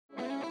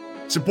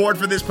Support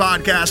for this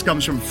podcast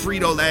comes from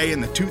Frito-Lay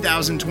and the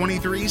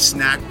 2023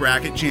 Snack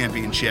Bracket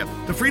Championship.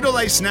 The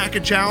Frito-Lay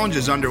Snack Challenge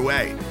is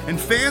underway, and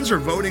fans are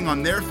voting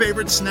on their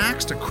favorite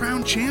snacks to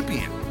crown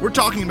champion. We're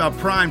talking about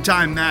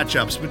primetime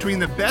matchups between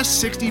the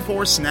best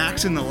 64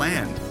 snacks in the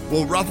land.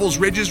 Will Ruffles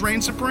Ridges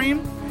reign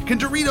supreme? Can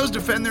Doritos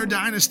defend their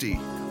dynasty?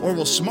 Or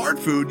will Smart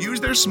Food use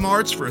their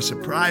smarts for a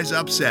surprise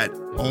upset?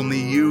 Only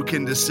you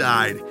can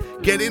decide.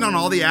 Get in on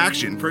all the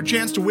action for a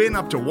chance to win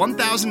up to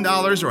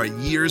 $1,000 or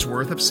a year's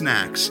worth of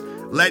snacks.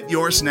 Let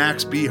your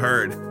snacks be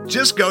heard.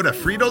 Just go to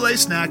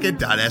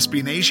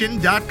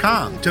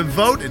fritolaysnacket.sbnation.com to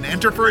vote and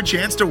enter for a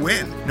chance to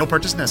win. No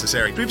purchase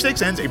necessary.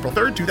 Sweepstakes ends April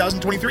 3rd,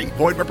 2023.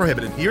 Void where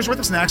prohibited. Year's worth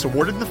of snacks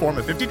awarded in the form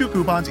of 52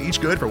 coupons, each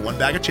good for one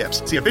bag of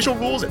chips. See official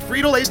rules at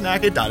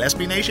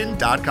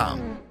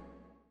fritolaysnacket.sbnation.com.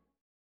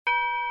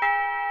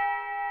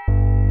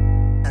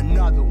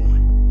 Another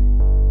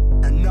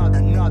one.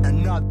 Another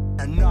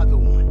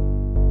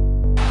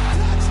one.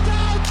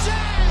 Touchdown,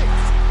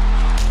 Jags!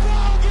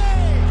 Ball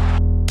game!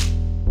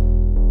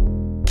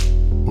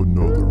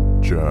 Another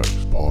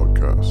Jags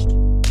podcast.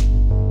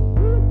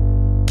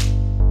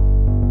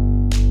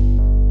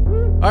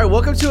 All right,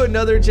 welcome to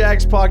another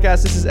Jags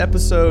podcast. This is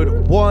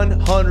episode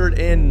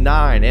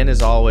 109. And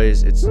as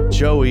always, it's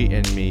Joey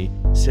and me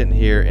sitting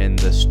here in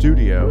the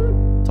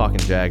studio talking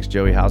Jags.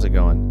 Joey, how's it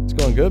going? It's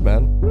going good,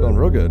 man. Going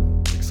real good.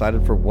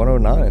 Excited for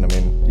 109. I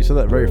mean, you said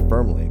that very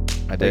firmly.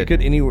 I did. It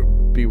could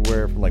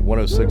anywhere from like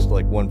 106 to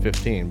like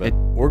 115, but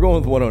we're going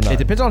with 109. It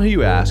depends on who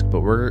you ask,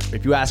 but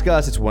if you ask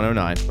us, it's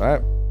 109. All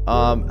right.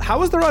 How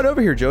was the ride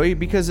over here, Joey?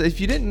 Because if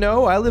you didn't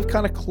know, I live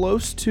kind of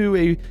close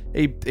to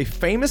a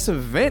famous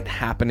event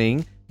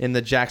happening in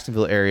the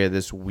Jacksonville area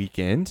this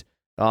weekend.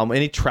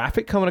 Any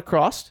traffic coming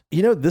across?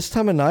 You know, this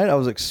time of night, I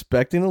was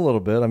expecting a little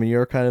bit. I mean,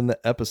 you're kind of in the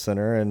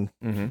epicenter, and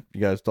if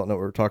you guys don't know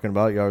what we're talking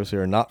about, you obviously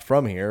are not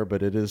from here,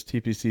 but it is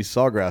TPC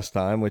Sawgrass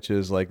time, which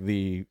is like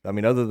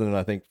other than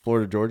I think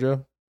Florida,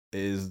 Georgia,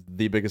 is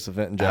the biggest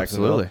event in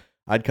Jacksonville. Absolutely.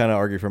 I'd kind of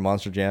argue for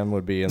Monster Jam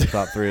would be in the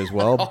top 3 as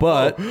well,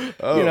 but you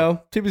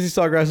know, TPC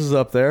Sawgrass is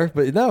up there.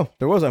 But no,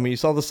 there was. I mean, you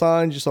saw the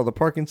signs, you saw the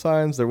parking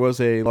signs. There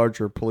was a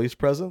larger police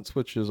presence,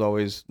 which is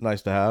always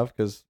nice to have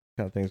because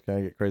kind of things kind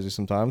of get crazy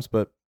sometimes.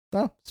 But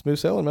no, smooth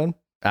sailing, man.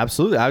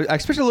 Absolutely. I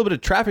expect a little bit of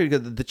traffic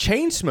because the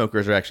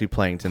Chainsmokers are actually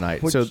playing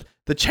tonight. So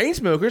the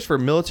Chainsmokers for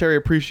Military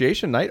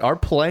Appreciation Night are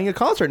playing a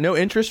concert. No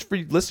interest for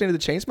listening to the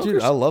Chainsmokers?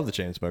 Dude, I love the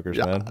Chainsmokers,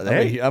 man.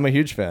 Hey. I'm a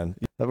huge fan.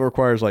 That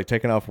requires like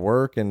taking off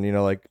work and, you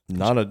know, like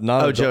not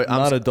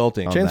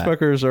adulting.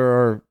 Chainsmokers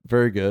are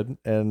very good.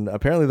 And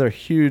apparently they're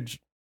huge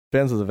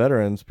fans of the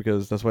veterans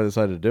because that's why they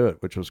decided to do it,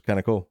 which was kind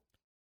of cool.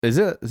 Is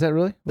that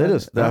really? It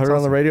is. I heard it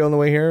on the radio on the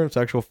way here. It's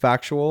actual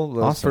factual.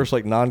 The Awesome. first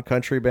like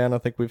non-country band I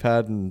think we've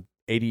had in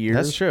 80 years.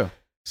 That's true.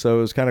 So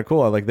it was kind of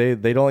cool. Like they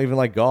don't even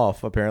like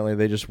golf. Apparently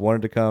they just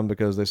wanted to come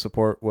because they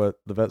support what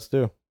the vets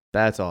do.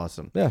 That's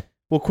awesome. Yeah.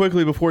 Well,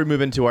 quickly before we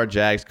move into our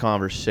Jags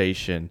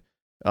conversation,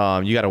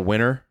 you got a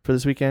winner for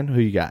this weekend? Who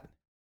you got?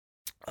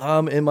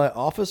 In my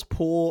office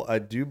pool, I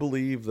do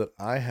believe that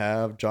I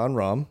have John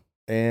Rum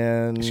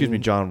and Excuse me,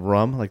 John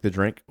Rum, like the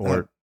drink,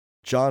 or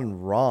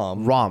John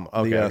Rahm. Rahm.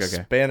 Okay, the okay.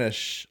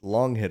 Spanish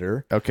long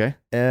hitter. Okay.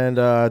 And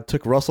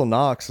took Russell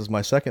Knox as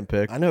my second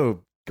pick. I know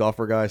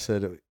golfer guy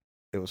said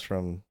it was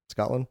from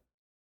Scotland.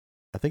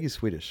 I think he's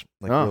Swedish.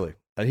 Really.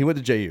 And he went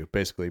to JU,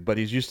 basically. But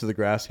he's used to the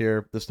grass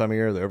here this time of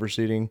year, the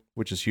overseeding,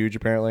 which is huge,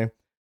 apparently.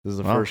 This is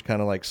the first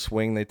kind of like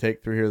swing they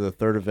take through here, the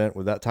third event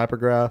with that type of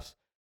grass.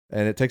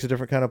 And it takes a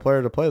different kind of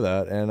player to play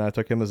that. And I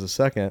took him as a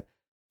second.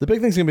 The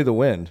big thing's going to be the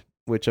wind,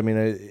 which, I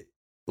mean,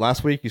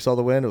 last week you saw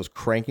the wind. It was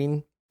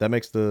cranking. That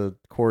makes the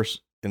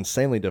course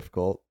insanely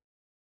difficult.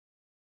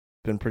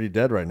 Been pretty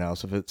dead right now.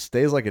 So if it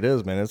stays like it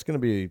is, man, it's going to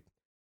be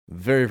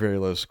very, very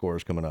low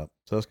scores coming up.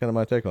 So that's kind of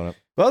my take on it.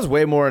 Well, that was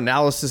way more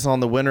analysis on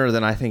the winner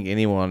than I think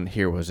anyone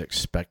here was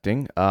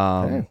expecting. Hey,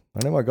 I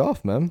know my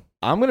golf, man.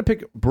 I'm going to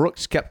pick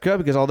Brooks Koepka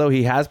because although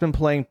he has been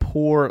playing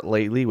poor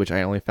lately, which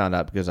I only found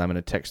out because I'm in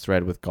a text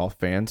thread with golf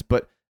fans,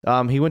 but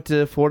he went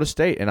to Florida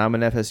State, and I'm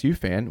an FSU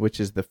fan, which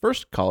is the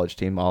first college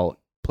team I'll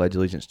pledge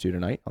allegiance to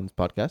tonight on this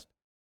podcast.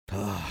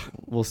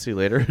 We'll see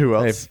later. Who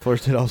else? Hey,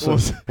 Florida State also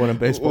won in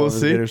baseball with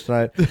the Gators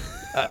tonight.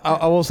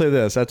 I will say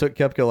this. I took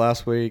Koepka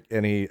last week,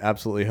 and he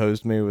absolutely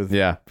hosed me with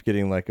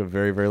getting like a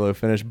very, very low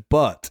finish.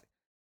 But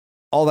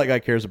all that guy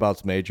cares about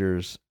is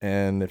majors.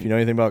 And if you know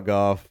anything about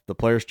golf, the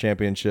Players'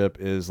 Championship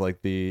is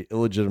like the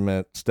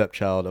illegitimate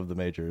stepchild of the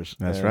majors.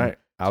 That's right.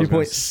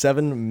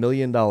 $2.7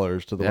 million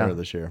to the winner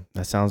this year.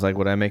 That sounds like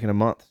what I make in a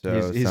month.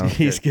 So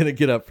he's going to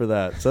get up for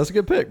that. So that's a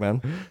good pick, man.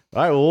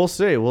 All right, well, we'll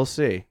see. We'll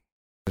see.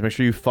 Make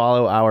sure you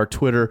follow our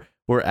Twitter.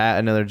 We're at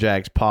Another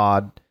Jags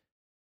Pod.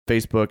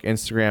 Facebook,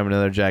 Instagram,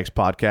 Another Jags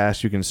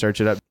Podcast. You can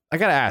search it up. I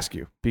got to ask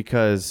you,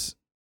 because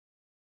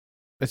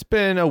it's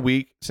been a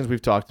week since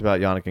we've talked about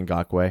Yannick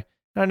Ngakoue.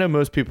 I know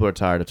most people are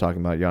tired of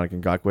talking about Yannick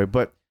Ngakoue,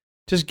 but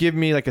just give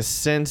me like a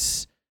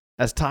sense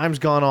as time's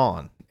gone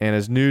on and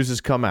as news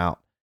has come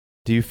out.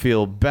 Do you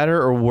feel better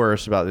or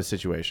worse about this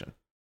situation?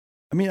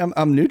 I mean,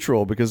 I'm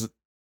neutral because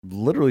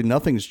literally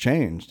nothing's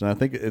changed. And I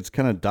think it's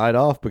kind of died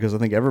off because I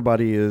think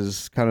everybody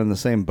is kind of in the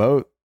same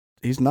boat.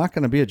 He's not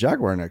going to be a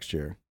Jaguar next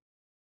year.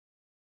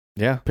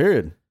 Yeah.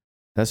 Period.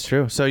 That's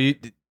true. So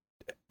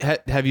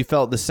have you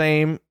felt the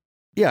same?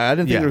 Yeah, I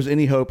didn't think there was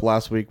any hope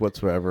last week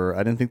whatsoever.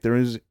 I didn't think there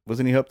was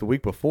any hope the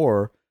week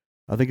before.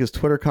 I think his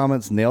Twitter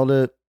comments nailed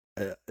it.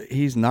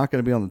 He's not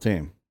going to be on the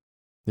team.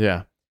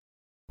 Yeah.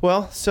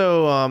 Well,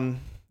 so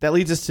that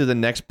leads us to the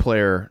next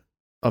player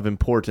of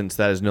importance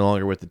that is no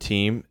longer with the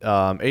team.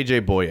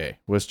 AJ Boye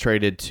was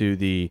traded to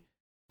the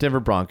Denver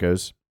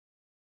Broncos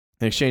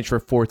in exchange for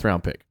a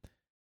 4th-round pick.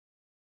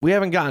 We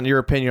haven't gotten your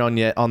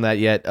opinion on that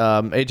yet.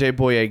 AJ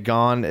Boye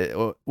gone.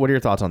 What are your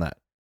thoughts on that?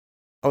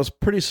 I was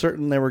pretty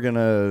certain they were going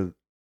to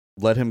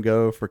let him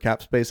go for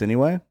cap space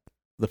anyway.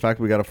 The fact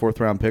we got a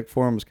 4th-round pick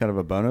for him was kind of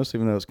a bonus,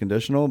 even though it's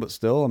conditional. But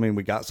still, I mean,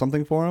 we got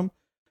something for him.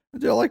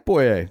 I like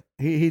Boye.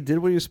 He did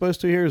what he was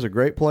supposed to here. He's a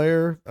great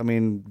player. I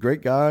mean,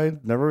 great guy.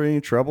 Never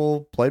any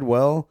trouble. Played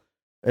well.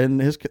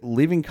 And his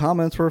leaving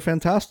comments were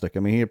fantastic.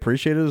 I mean, he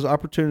appreciated his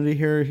opportunity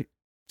here. He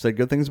said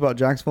good things about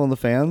Jacksonville and the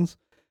fans.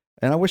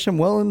 And I wish him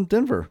well in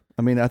Denver.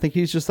 I mean, I think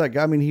he's just that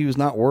guy. I mean, he was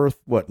not worth,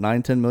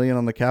 $9-10 million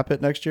on the cap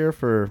hit next year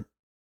for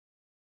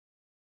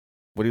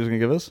what he was going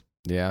to give us?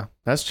 Yeah,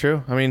 that's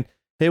true. I mean,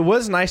 it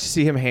was nice to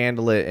see him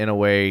handle it in a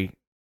way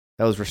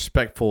that was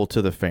respectful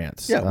to the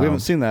fans. Yeah, we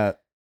haven't seen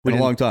that in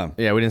a long time.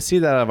 Yeah, we didn't see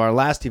that out of our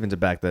last defensive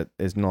back that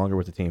is no longer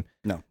with the team.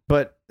 No.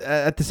 But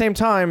at the same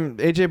time,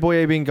 AJ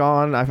Boye being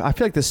gone, I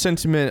feel like the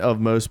sentiment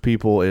of most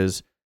people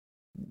is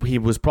he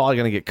was probably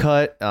going to get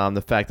cut.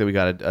 The fact that we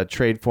got a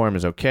trade for him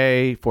is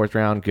okay. 4th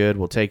round, good.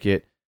 We'll take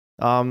it.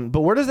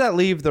 But where does that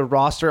leave the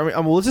roster? I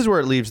mean, well, this is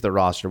where it leaves the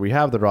roster. We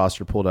have the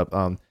roster pulled up.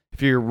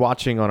 If you're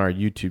watching on our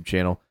YouTube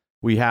channel,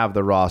 we have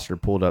the roster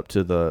pulled up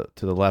to the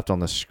left on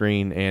the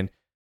screen, and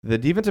the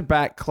defensive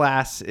back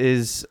class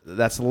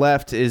that's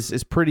left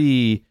is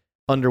pretty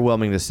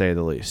underwhelming to say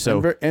the least.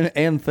 So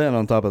and thin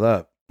on top of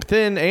that.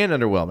 Thin and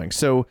underwhelming.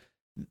 So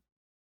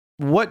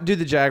what do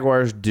the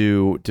Jaguars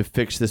do to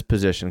fix this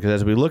position?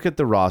 Because as we look at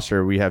the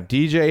roster, we have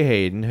DJ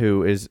Hayden,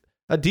 who is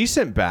a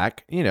decent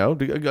back, a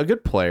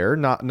good player.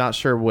 Not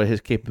sure what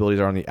his capabilities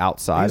are on the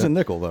outside. He's a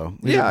nickel, though.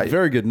 He's a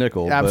very good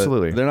nickel.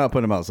 Absolutely. But they're not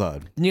putting him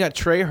outside. And you got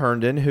Trey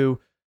Herndon, who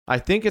I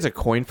think is a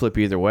coin flip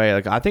either way.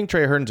 Like, I think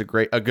Trey Herndon's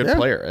a good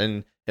player,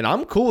 and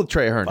I'm cool with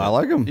Trey Herndon. I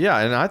like him. Yeah,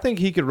 and I think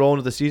he could roll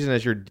into the season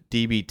as your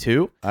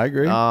DB2. I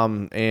agree.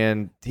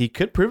 And he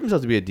could prove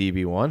himself to be a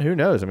DB1. Who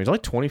knows? I mean, he's only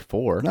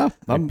 24. No,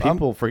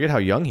 people forget how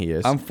young he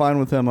is. I'm fine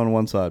with him on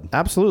one side.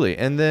 Absolutely.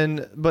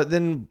 But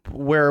then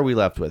where are we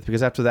left with?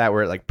 Because after that,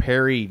 we're at like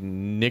Perry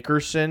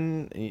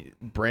Nickerson,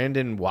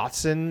 Brandon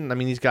Watson. I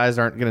mean, these guys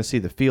aren't going to see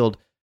the field.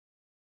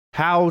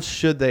 How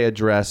should they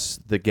address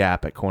the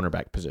gap at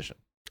cornerback position?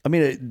 I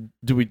mean,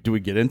 do we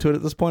get into it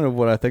at this point of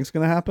what I think is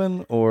going to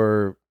happen,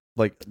 or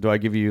do I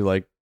give you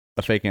a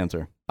fake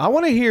answer? I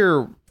want to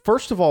hear,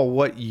 first of all,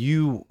 what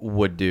you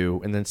would do,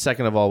 and then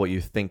second of all, what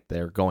you think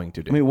they're going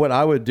to do. I mean, what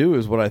I would do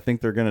is what I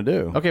think they're going to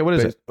do. Okay, what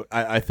is it?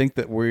 I think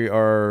that we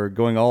are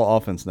going all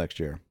offense next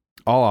year.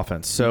 All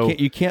offense. So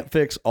you can't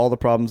fix all the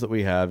problems that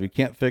we have. You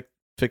can't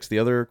fix the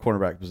other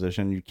cornerback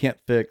position. You can't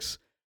fix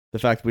the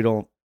fact that we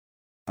don't.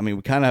 I mean,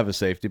 we kind of have a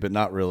safety, but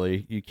not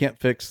really. You can't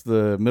fix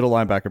the middle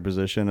linebacker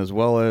position as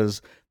well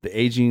as the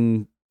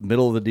aging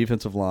middle of the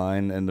defensive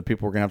line and the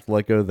people we're going to have to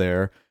let go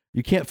there.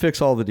 You can't fix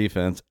all the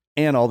defense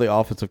and all the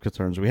offensive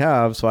concerns we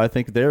have. So I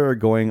think they're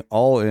going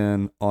all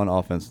in on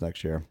offense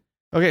next year.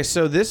 Okay,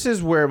 so this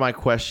is where my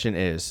question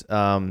is.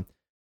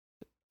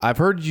 I've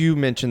heard you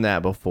mention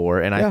that before,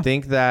 and I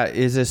think that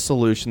is a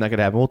solution that could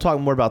happen. We'll talk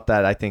more about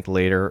that, I think,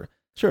 later.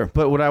 Sure.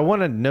 But what I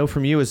want to know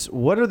from you is,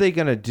 what are they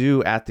going to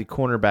do at the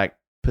cornerback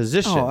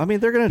position? Oh, I mean,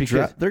 they're going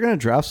to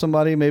draft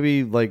somebody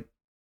maybe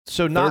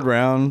third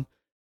round,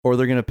 or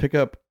they're going to pick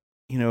up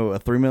a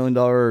 $3 million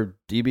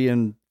DB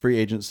in free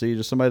agency,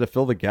 just somebody to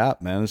fill the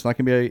gap, man. It's not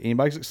going to be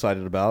anybody's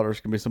excited about, or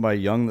it's going to be somebody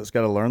young that's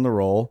got to learn the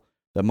role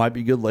that might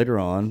be good later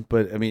on.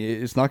 But I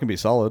mean, it's not going to be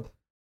solid.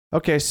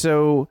 Okay,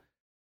 so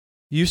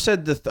you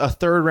said a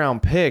third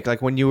round pick.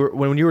 Like when you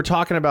were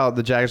talking about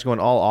the Jags going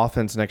all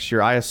offense next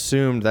year, I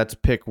assumed that's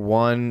pick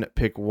 1,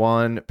 pick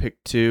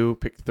 2,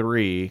 pick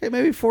 3. Okay,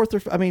 maybe fourth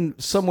or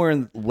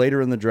somewhere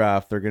later in the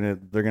draft, they're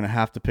gonna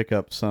have to pick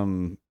up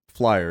some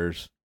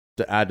flyers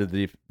to add to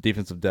the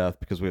defensive depth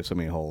because we have so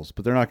many holes.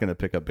 But they're not going to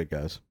pick up big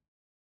guys.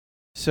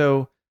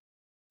 So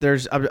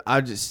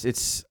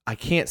I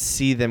can't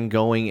see them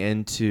going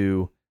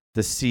into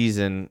the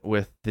season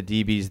with the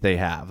DBs they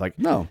have.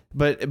 No.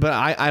 But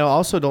I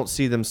also don't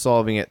see them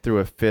solving it through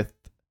a 5th,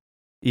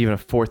 even a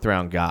 4th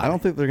round guy. I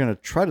don't think they're going to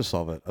try to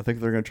solve it. I think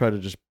they're going to try to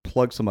just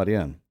plug somebody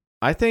in.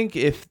 I think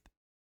if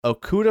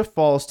Okudah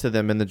falls to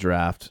them in the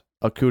draft,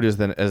 Okudah's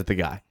then as the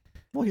guy.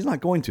 Well, he's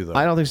not going to, though.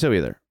 I don't think so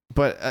either.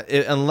 But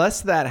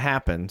unless that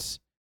happens,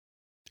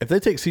 if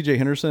they take C.J.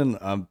 Henderson,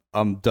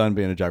 I'm done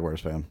being a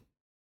Jaguars fan.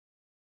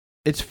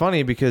 It's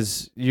funny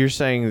because you're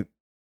saying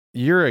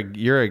you're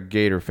a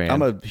Gator fan.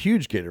 I'm a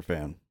huge Gator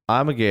fan.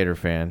 I'm a Gator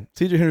fan.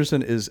 C.J.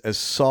 Henderson is as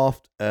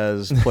soft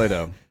as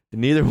Play-Doh.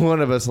 Neither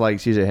one of us like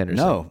CJ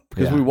Henderson. No,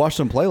 because Yeah. we watched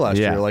him play last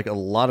Yeah. year, like a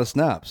lot of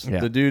snaps. Yeah.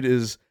 The dude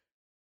is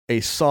a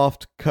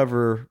soft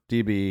cover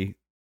DB,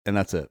 and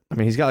that's it. I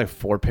mean, he's got like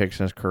 4 picks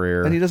in his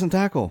career. And he doesn't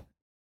tackle.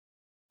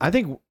 I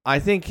think I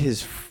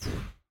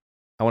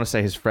want to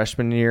say his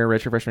freshman year,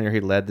 redshirt freshman year, he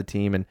led the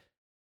team, he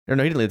didn't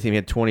lead the team. He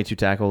had 22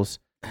 tackles.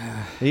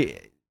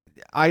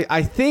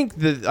 I think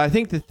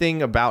the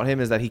thing about him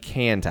is that he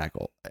can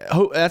tackle.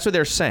 That's what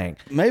they're saying.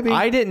 Maybe.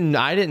 I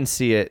didn't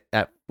see it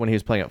when he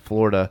was playing at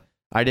Florida.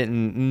 I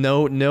didn't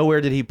know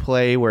nowhere did he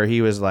play where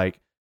he was like,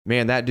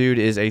 man, that dude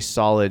is a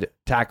solid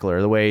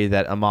tackler. The way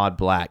that Ahmad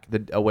Black,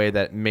 a way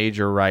that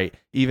Major Wright,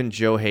 even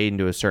Joe Hayden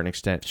to a certain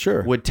extent,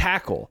 Sure. would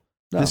tackle.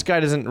 No. This guy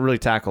doesn't really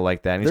tackle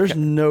like that. And There's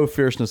no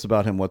fierceness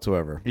about him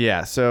whatsoever.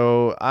 yeah,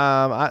 so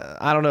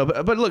I don't know,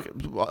 but look,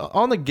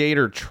 on the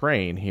Gator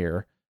train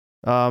here,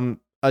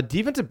 a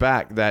defensive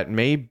back that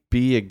may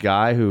be a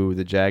guy who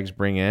the Jags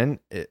bring in.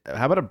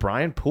 How about a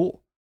Brian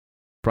Poole?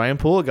 Brian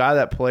Poole, a guy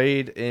that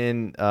played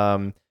in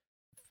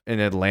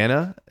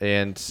Atlanta,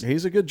 and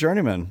He's a good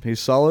journeyman. He's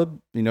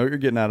solid. You know what you're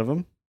getting out of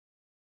him.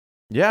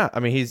 yeah, I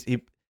mean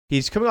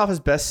he's coming off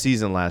his best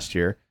season last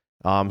year.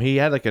 He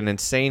had like an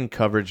insane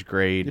coverage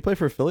grade. Did he play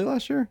for Philly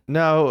last year?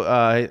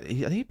 No,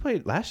 he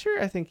played last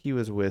year. I think he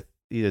was with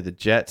either the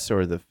Jets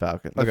or the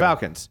Falcons. The Okay.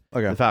 Falcons.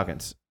 Okay. The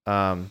Falcons.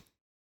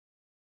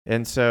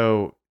 And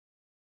so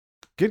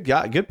good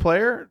guy, good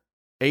player.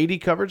 80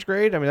 coverage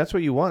grade. I mean, that's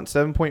what you want.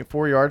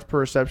 7.4 yards per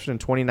reception in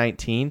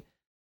 2019.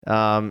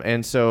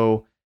 And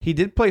so he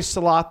did play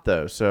slot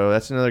though. So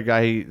that's another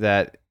guy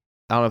that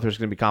I don't know if there's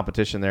going to be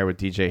competition there with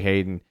DJ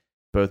Hayden,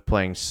 both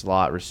playing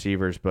slot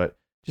receivers, but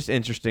just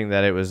interesting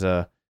that it was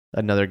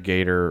another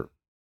Gator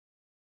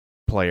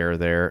player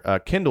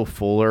there. Kendall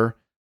Fuller,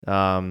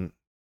 that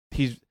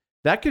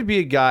could be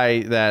a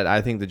guy that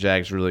I think the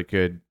Jags really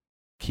could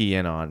key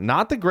in on.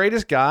 Not the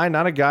greatest guy,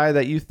 not a guy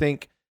that you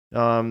think is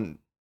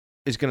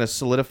going to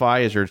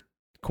solidify as your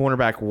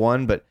cornerback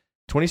 1, but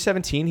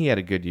 2017 he had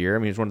a good year. I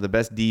mean, he was one of the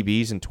best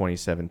DBs in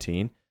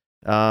 2017.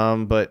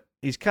 But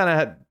he's kind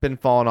of been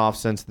falling off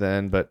since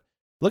then, but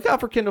look out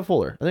for Kendall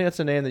Fuller. I think that's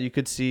a name that you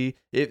could see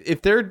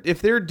if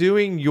they're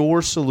doing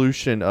your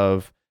solution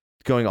of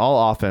going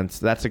all offense.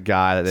 That's a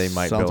guy that they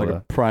might Sounds go like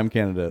a prime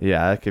candidate.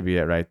 Yeah, that could be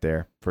it right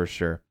there for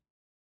sure.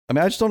 I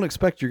mean, I just don't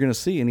expect you're going to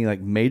see any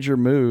like major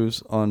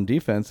moves on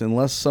defense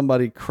unless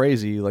somebody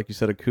crazy, like you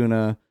said,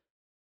 Acuna,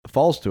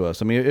 falls to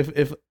us. I mean,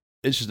 if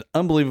it's just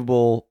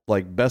unbelievable,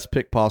 like best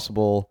pick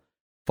possible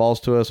falls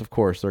to us, of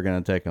course they're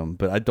going to take them.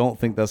 But I don't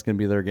think that's going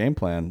to be their game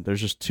plan.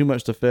 There's just too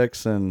much to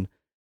fix, and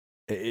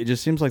it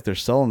just seems like they're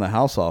selling the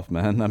house off,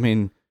 man. I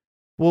mean,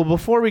 well,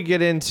 before we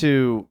get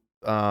into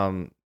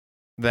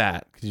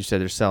that, because you said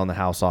they're selling the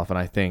house off, and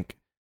I think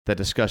the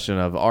discussion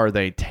of are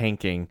they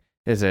tanking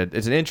is an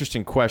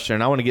interesting question,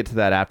 and I want to get to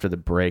that after the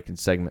break in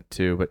segment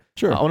 2. But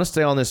sure. I want to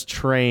stay on this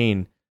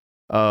train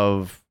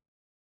of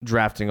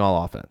drafting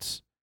all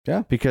offense.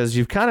 Yeah. Because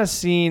you've kind of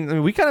seen, I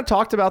mean, we kind of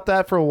talked about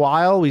that for a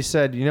while. We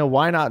said,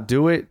 why not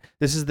do it?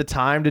 This is the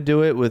time to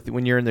do it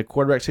when you're in the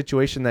quarterback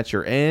situation that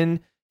you're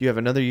in. You have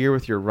another year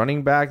with your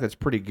running back that's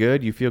pretty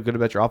good. You feel good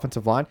about your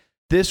offensive line.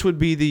 This would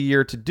be the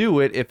year to do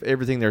it if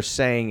everything they're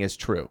saying is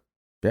true.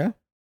 Yeah.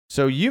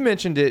 So you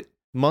mentioned it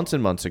months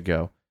and months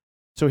ago.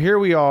 So here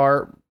we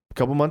are a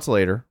couple months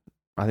later.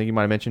 I think you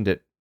might have mentioned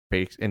it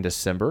in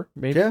December,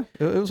 maybe. Yeah,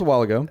 it was a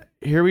while ago.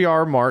 Here we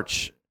are,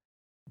 March.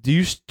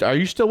 Are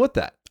you still with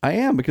that? I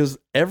am, because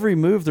every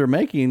move they're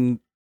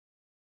making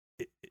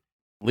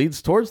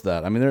leads towards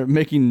that. I mean, they're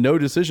making no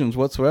decisions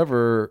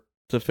whatsoever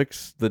to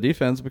fix the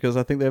defense because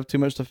I think they have too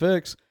much to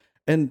fix.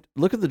 And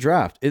look at the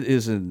draft. It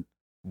is a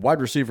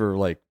wide receiver,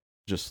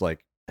 just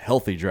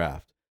healthy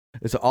draft.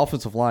 It's an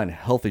offensive line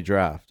healthy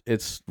draft.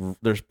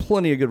 There's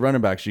plenty of good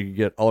running backs you can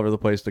get all over the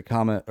place to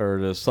comment or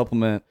to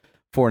supplement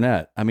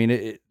Fournette. I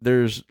mean,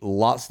 there's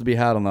lots to be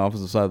had on the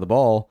offensive side of the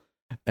ball,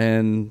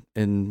 and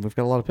we've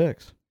got a lot of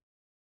picks.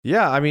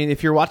 Yeah, I mean,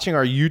 if you're watching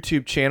our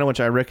YouTube channel, which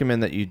I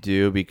recommend that you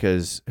do,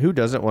 because who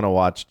doesn't want to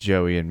watch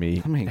Joey and me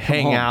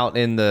hang out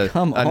in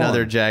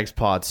another Jags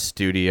Pod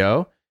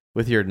studio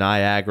with your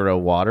Niagara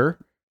water?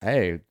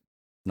 Hey,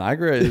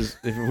 Niagara is,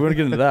 if we want to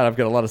get into that, I've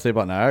got a lot to say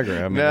about Niagara.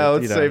 I mean, no,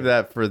 let's save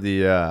that for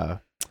the...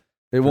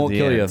 it won't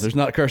kill you. ends. There's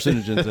not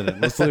carcinogens in it.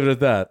 Let's leave it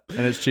at that.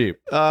 And it's cheap.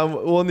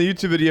 Well, in the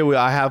YouTube video,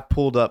 I have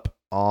pulled up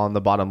on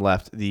the bottom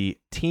left the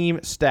team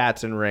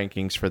stats and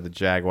rankings for the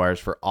Jaguars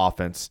for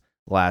offense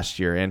last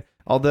year. And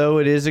although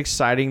it is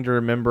exciting to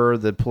remember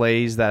the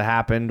plays that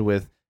happened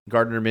with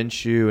Gardner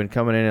Minshew and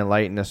coming in and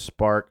lighting a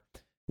spark,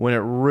 when it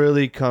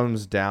really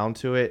comes down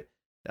to it,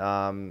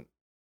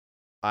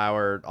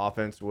 our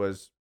offense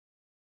was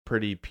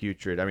pretty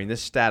putrid. I mean,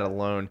 this stat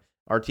alone,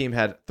 our team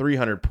had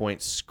 300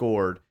 points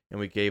scored, and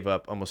we gave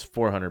up almost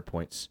 400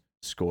 points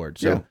scored.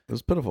 So yeah, it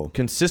was pitiful.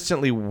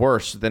 Consistently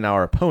worse than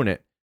our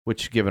opponent,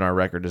 which given our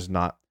record is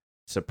not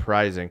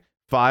surprising.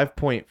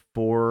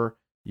 5.4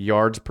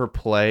 yards per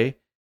play,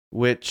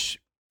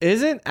 which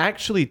isn't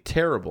actually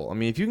terrible. I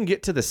mean, if you can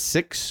get to the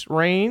 6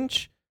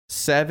 range,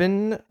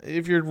 7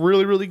 if you're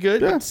really, really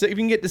good, Yeah. if you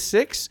can get to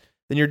 6,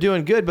 then you're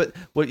doing good. But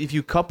what if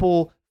you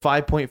couple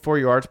 5.4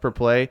 yards per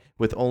play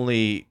with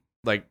only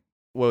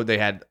they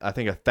had, I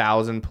think,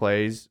 1,000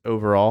 plays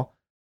overall?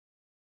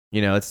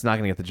 It's not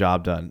going to get the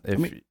job done.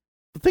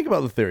 Think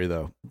about the theory,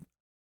 though.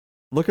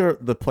 Look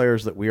at the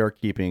players that we are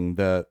keeping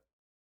that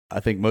I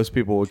think most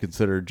people would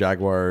consider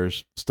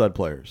Jaguars stud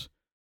players.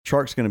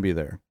 Chark's going to be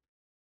there.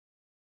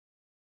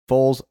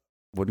 Foles,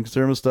 wouldn't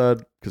consider him a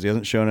stud because he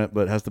hasn't shown it,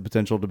 but has the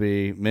potential to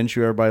be.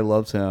 Minshew, everybody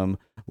loves him.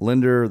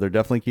 Linder, they're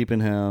definitely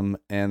keeping him,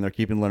 and they're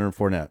keeping Leonard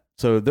Fournette.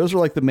 So those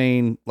are the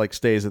main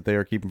stays that they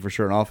are keeping for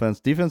sure in offense.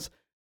 Defense,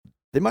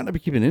 they might not be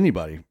keeping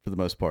anybody for the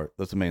most part.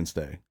 That's the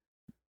mainstay.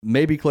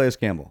 Maybe Calais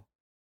Campbell.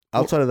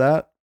 Outside of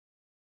that,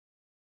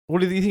 what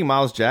do you think,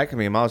 Miles Jack? I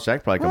mean, Miles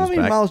Jack probably comes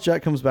back. Miles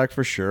Jack comes back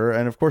for sure,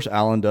 and of course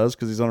Allen does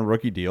because he's on a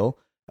rookie deal.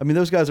 I mean,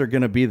 those guys are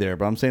going to be there,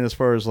 but I'm saying as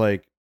far as the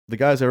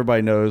guys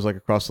everybody knows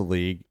across the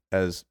league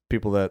as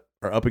people that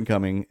are up and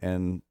coming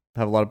and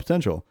have a lot of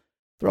potential,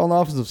 they're all on the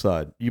offensive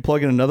side. You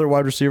plug in another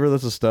wide receiver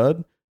that's a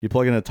stud. You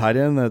plug in a tight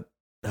end that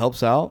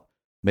helps out,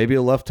 maybe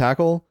a left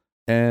tackle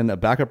and a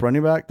backup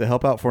running back to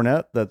help out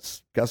Fournette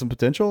that's got some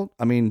potential.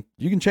 I mean,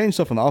 you can change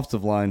stuff on the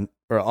offensive line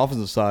or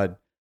offensive side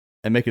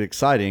and make it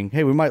exciting.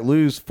 Hey, we might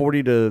lose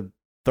 40 to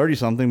 30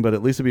 something, but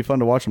at least it'd be fun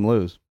to watch them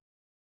lose.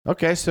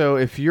 Okay, so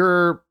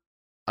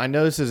I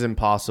know this is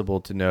impossible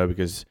to know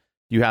because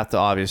you have to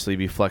obviously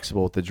be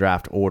flexible with the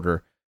draft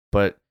order,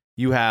 but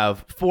you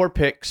have 4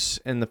 picks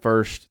in the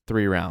first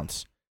 3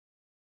 rounds.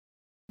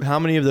 How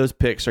many of those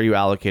picks are you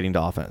allocating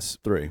to offense?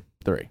 3.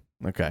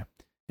 Okay.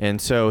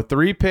 And so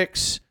 3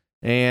 picks,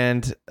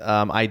 and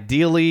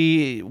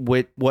ideally,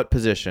 with what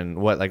position?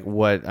 I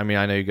mean,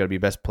 I know you got to be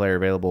best player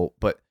available,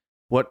 but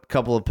what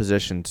couple of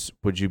positions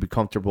would you be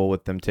comfortable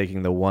with them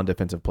taking the one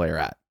defensive player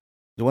at?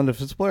 The one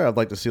defensive player, I'd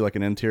like to see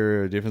an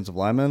interior defensive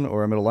lineman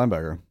or a middle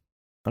linebacker.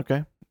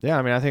 Okay. Yeah,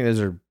 I mean, I think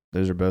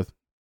those are both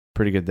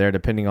pretty good there,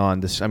 depending on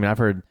this. I mean, I've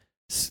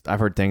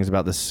heard things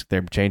about this.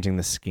 They're changing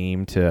the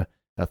scheme to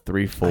a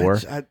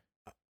 3-4.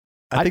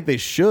 I think they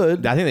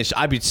should.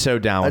 I'd be so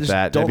down with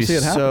that. Don't That'd be see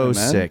it so man.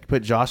 sick.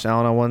 Put Josh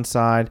Allen on one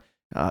side.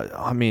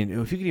 I mean,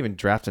 if you could even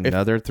draft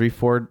another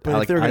 3-4.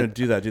 But if they were going to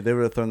do that, dude, they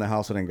would have thrown the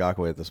house at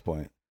Ngakoue at this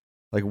point.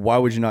 Why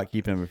would you not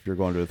keep him if you're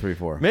going to a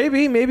 3-4?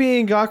 Maybe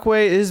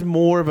Ngakoue is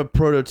more of a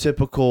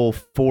prototypical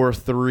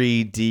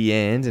 4-3 D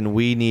end, and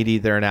we need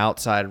either an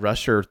outside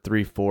rusher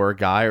 3-4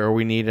 guy or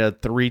we need a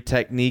 3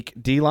 technique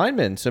D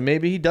lineman. So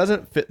maybe he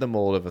doesn't fit the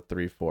mold of a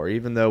 3-4,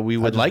 even though we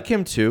would like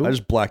him to. I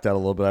just blacked out a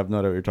little bit. I have no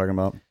idea what you're talking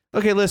about.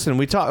 Okay, listen, in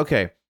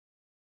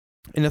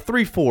a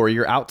 3-4,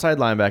 your outside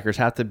linebackers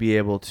have to be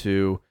able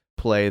to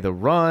play the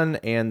run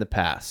and the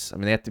pass. I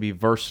mean, they have to be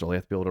versatile. They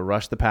have to be able to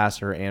rush the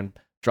passer and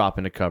drop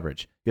into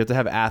coverage. You have to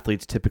have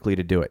athletes typically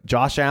to do it.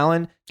 Josh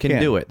Allen can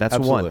do it. That's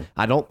absolutely. One.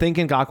 I don't think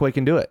Ngakoue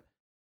can do it.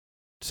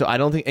 So I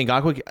don't think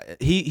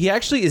Ngakoue, he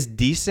actually is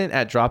decent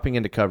at dropping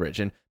into coverage,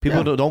 and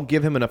people don't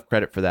give him enough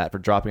credit for that, for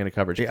dropping into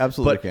coverage. He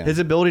absolutely but can. His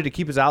ability to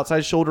keep his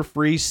outside shoulder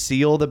free,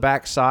 seal the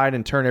backside,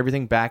 and turn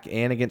everything back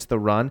in against the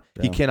run,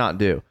 he cannot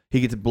do. He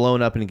gets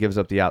blown up and he gives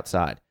up the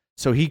outside.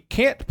 So he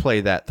can't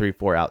play that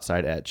 3-4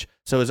 outside edge.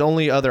 So his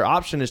only other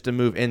option is to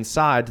move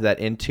inside to that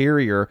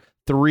interior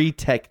 3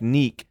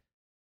 technique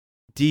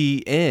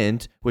D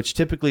end, which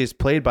typically is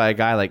played by a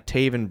guy like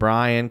Taven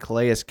Bryan,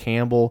 Calais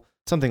Campbell,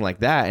 something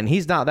like that, and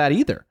he's not that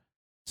either.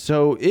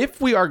 So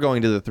if we are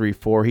going to the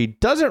 3-4, he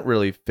doesn't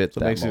really fit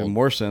that It makes mold. even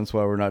more sense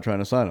why we're not trying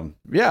to sign him.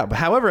 Yeah, but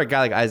however, a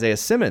guy like Isaiah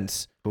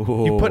Simmons,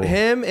 you put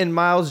him and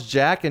Miles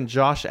Jack and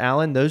Josh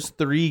Allen, those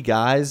 3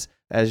 guys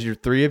as your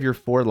 3 of your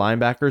 4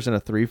 linebackers in a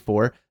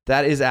 3-4,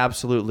 that is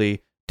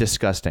absolutely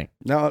disgusting.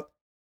 Now,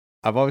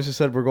 I've obviously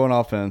said we're going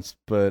offense,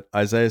 but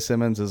Isaiah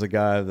Simmons is a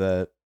guy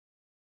that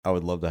I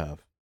would love to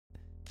have.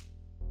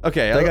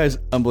 Okay. That guy's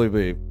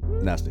unbelievably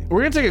nasty.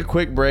 We're going to take a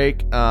quick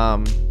break.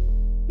 And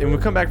when we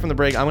come back from the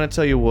break, I'm going to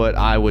tell you what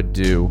I would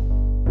do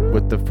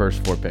with the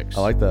first 4 picks.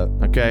 I like that.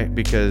 Okay?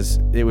 Because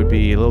it would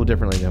be a little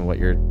differently than what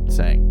you're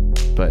saying.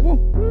 But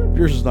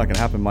Yours is not going to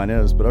happen. Mine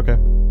is, but okay.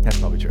 that's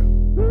probably true.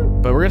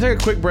 But we're going to take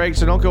a quick break,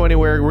 so don't go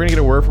anywhere. We're going to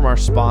get a word from our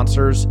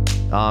sponsors.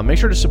 Make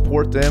sure to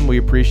support them. We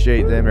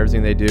appreciate them,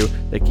 everything they do.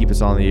 They keep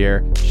us on the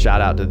air.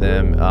 Shout out to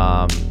them.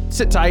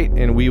 Sit tight,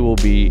 and we will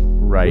be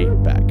right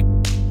back.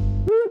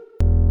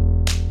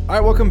 All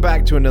right, welcome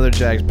back to another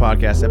Jags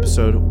podcast,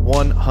 episode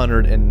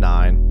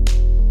 109.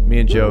 Me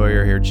and Joe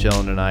are here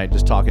chilling tonight,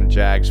 just talking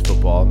Jags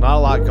football. Not a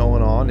lot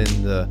going on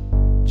in the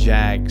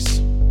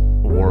Jags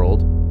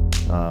world.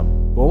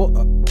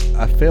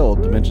 I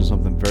failed to mention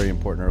something very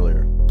important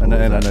earlier. And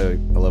I know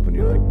I love when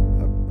you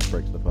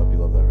break stuff up. You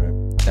love that,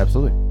 right?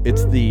 Absolutely.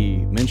 It's the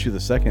Minshew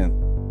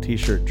II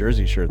t-shirt,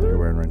 jersey shirt that you're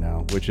wearing right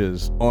now, which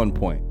is on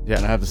point. Yeah.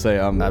 And I have to say,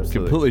 I'm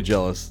Absolutely. completely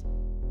jealous.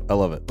 I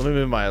love it. Let me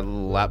move my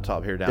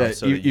laptop here down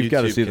so you've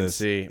got to see can this.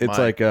 see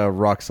It's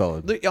rock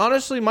solid.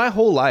 Honestly, my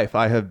whole life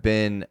I have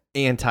been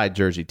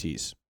anti-jersey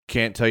tees.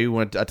 Can't tell you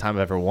when a time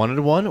I've ever wanted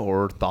one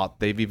or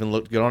thought they've even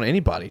looked good on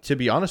anybody, to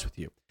be honest with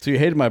you. So you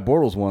hated my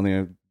Bortles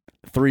one,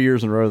 3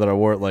 years in a row that I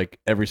wore it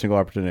every single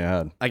opportunity I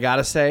had. I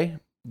gotta say,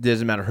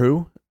 doesn't matter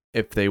who,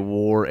 If they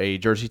wore a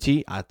jersey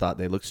tee, I thought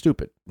they looked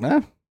stupid.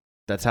 Nah,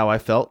 That's how I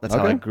felt. That's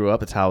how I grew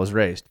up. That's how I was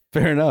raised.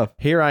 fair enough.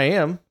 Here I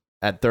am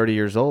at 30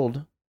 years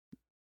old.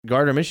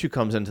 Gardner Minshew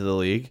comes into the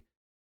league,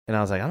 and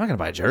I was like, I'm not going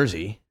to buy a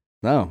jersey.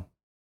 No.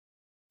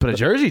 But a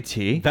jersey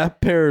tee.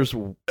 That pairs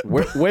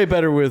way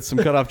better with some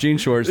cutoff jean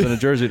shorts than a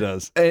jersey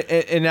does.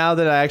 And now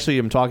that I actually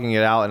am talking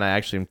it out and I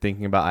actually am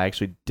thinking about, I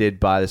actually did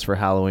buy this for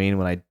Halloween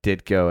when I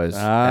did go as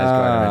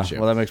Gardner Minshew.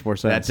 Well, that makes more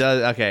sense. That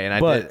does, okay.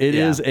 But it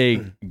is a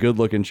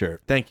good-looking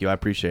shirt. Thank you. I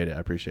appreciate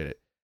it.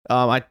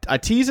 I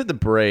teased at the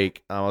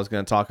break. I was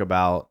going to talk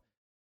about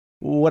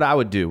what I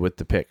would do with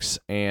the picks.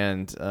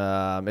 And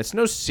it's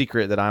no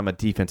secret that I'm a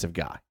defensive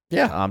guy.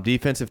 Yeah. I'm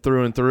defensive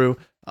through and through.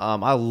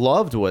 I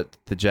loved what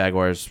the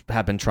Jaguars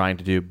have been trying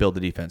to do, build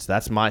the defense.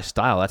 That's my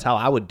style. That's how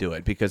I would do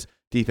it because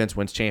defense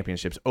wins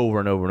championships over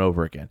and over and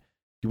over again.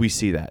 We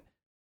see that.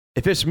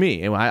 If it's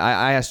me, and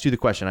I asked you the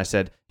question, I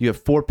said, you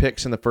have 4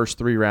 picks in the first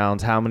 3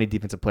 rounds. How many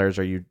defensive players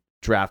are you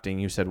drafting?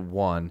 You said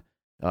 1.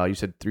 You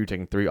said you're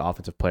taking 3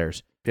 offensive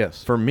players.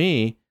 Yes. For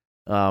me,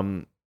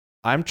 I'm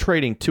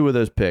trading 2 of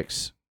those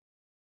picks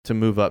to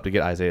move up to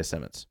get Isaiah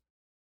Simmons.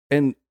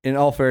 And in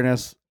all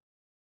fairness,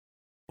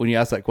 when you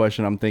ask that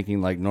question, I'm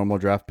thinking like normal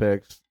draft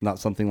picks, not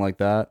something like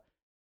that.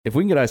 If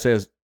we can get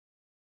Isaiah,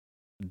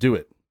 do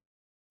it.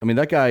 I mean,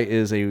 that guy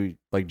is a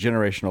like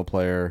generational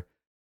player.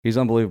 He's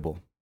unbelievable.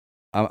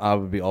 I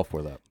would be all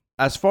for that.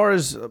 As far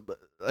as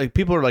like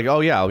people are like,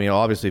 oh yeah,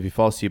 obviously if he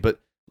falls to you, but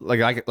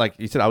like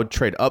you said, I would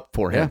trade up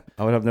for him. Yeah,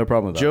 I would have no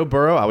problem with that. Joe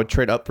Burrow, I would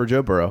trade up for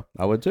Joe Burrow.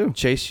 I would too.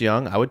 Chase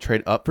Young, I would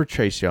trade up for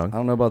Chase Young. I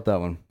don't know about that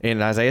one.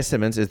 And Isaiah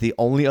Simmons is the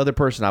only other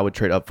person I would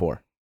trade up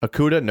for.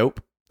 Akuda, nope.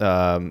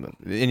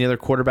 Any other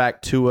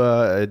quarterback,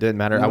 Tua, it didn't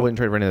matter. No. I wouldn't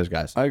trade for any of those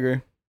guys. I agree.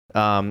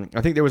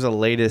 I think there was a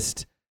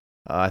latest,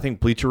 I think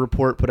Bleacher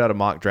Report put out a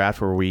mock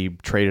draft where we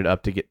traded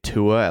up to get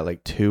Tua at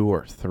like 2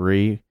 or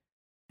 3.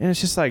 And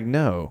it's just like,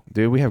 no,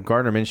 dude, we have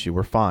Gardner Minshew.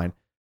 We're fine.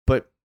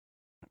 But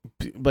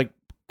like,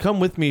 come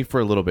with me for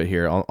a little bit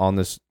here on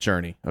this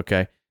journey,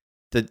 okay?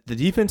 The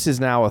defense is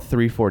now a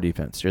 3-4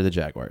 defense. You're the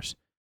Jaguars.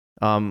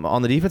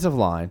 On the defensive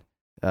line,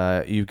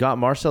 you've got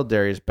Marcel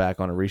Darius back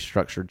on a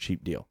restructured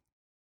cheap deal.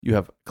 You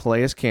have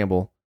Calais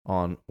Campbell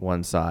on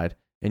one side,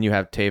 and you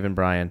have Taven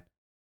Bryan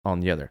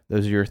on the other.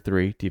 Those are your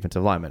 3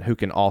 defensive linemen who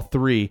can all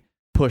 3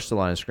 push the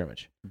line of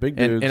scrimmage. Big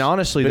dudes. And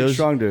honestly, big, those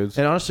strong dudes.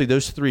 And honestly,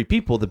 those 3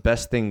 people, the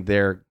best thing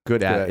they're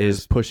good at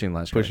is pushing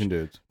line of scrimmage. Pushing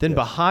dudes. Then Yes.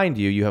 behind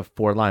you have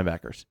 4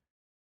 linebackers.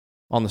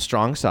 On the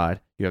strong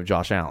side, you have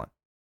Josh Allen,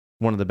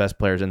 one of the best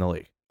players in the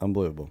league.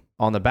 Unbelievable.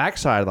 On the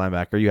backside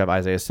linebacker, you have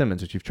Isaiah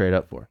Simmons, which you've traded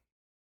up for.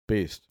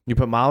 Beast. You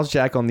put Miles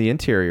Jack on the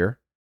interior,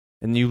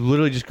 and you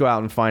literally just go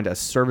out and find a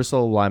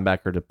serviceable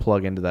linebacker to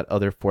plug into that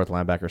other 4th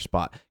linebacker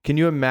spot. Can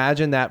you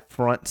imagine that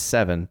front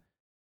 7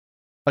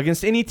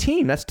 against any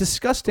team? That's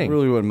disgusting. It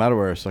really wouldn't matter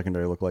where our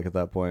secondary looked like at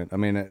that point. I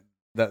mean,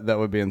 that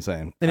would be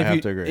insane. And I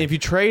have to agree. If you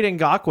trade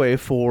Ngakoue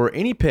for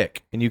any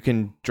pick, and you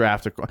can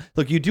draft a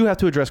look, you do have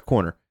to address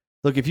corner.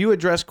 Look, if you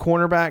address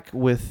cornerback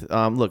with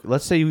look,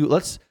 let's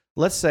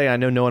say I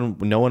know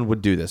no one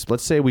would do this.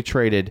 Let's say we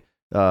traded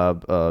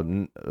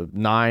 9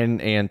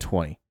 and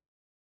 20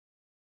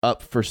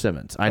 up for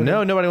Simmons. I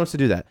know nobody wants to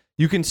do that.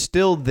 You can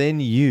still then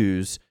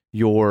use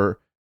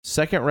your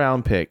 2nd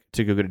round pick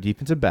to go get a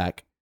defensive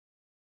back.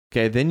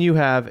 Okay, then you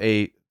have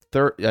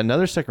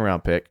another 2nd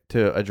round pick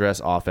to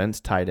address offense,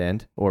 tight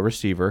end, or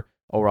receiver,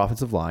 or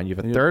offensive line. You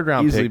have a 3rd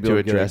round pick to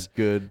address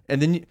good.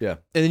 And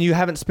then you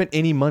haven't spent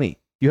any money.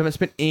 You haven't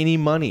spent any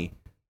money.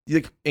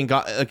 You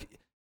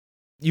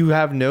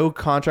have no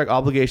contract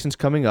obligations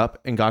coming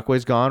up.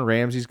 Ngakoue's gone,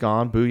 Ramsey's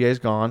gone, Bouyer's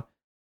gone.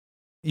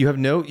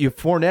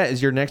 Fournette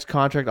is your next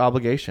contract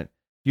obligation.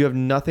 You have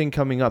nothing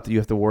coming up that you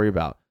have to worry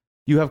about.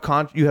 You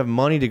have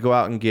money to go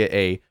out and get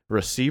a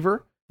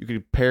receiver. You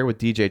could pair with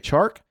DJ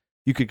Chark.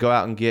 You could go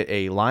out and get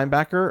a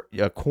linebacker,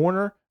 a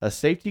corner, a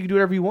safety. You can do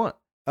whatever you want.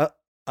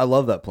 I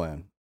love that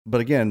plan. But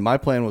again, my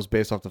plan was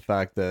based off the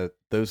fact that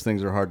those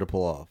things are hard to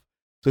pull off.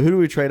 So who do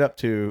we trade up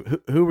to?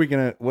 Who are we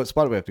going to, what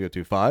spot do we have to go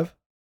to? 5?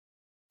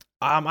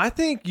 I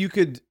think you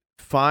could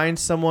find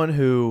someone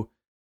who,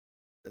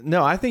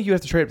 no, I think you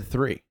have to trade up to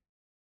 3.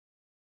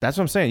 That's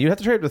what I'm saying. You have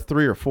to trade up to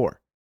 3 or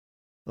 4.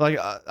 Like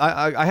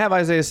I have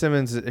Isaiah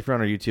Simmons. If you're on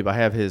our YouTube, I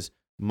have his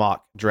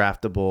mock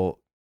draftable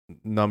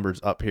numbers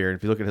up here. And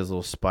if you look at his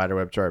little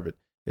spiderweb chart,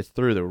 it's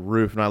through the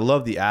roof. And I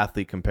love the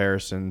athlete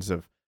comparisons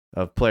of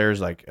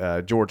players like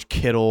George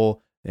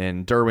Kittle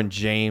and Derwin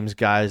James,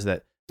 guys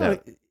that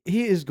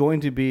he is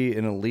going to be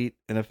an elite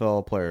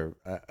NFL player.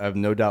 I have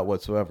no doubt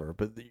whatsoever.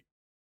 But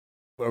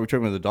are we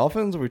trading with the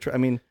Dolphins? I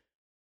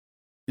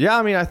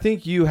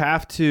think you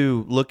have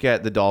to look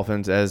at the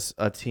Dolphins as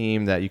a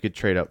team that you could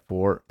trade up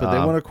for. But they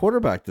want a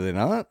quarterback, do they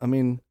not?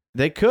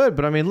 They could,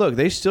 but look,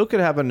 they still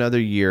could have another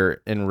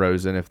year in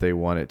Rosen if they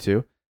wanted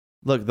to.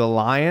 Look, the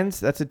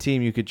Lions, that's a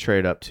team you could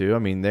trade up to.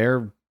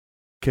 They're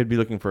could be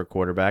looking for a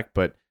quarterback,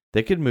 but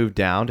they could move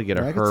down to get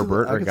a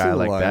Herbert or a guy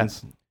like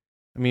that.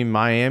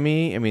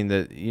 Miami,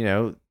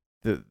 the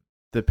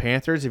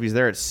Panthers, if he's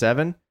there at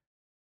 7,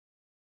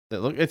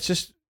 look, it's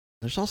just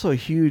there's also a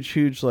huge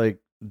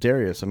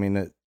Darius. I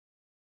mean,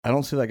 I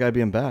don't see that guy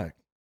being back.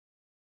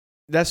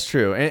 That's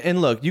true. And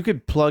look, you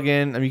could plug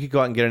in. I mean, you could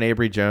go out and get an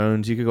Avery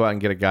Jones. You could go out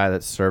and get a guy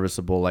that's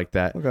serviceable like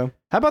that. Okay.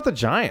 How about the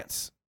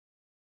Giants?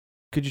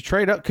 Could you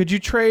trade up? Could you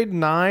trade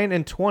 9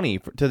 and 20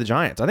 to the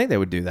Giants? I think they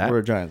would do that. We're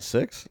a Giants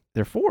 6?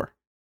 They're 4.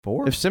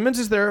 4? If Simmons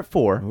is there at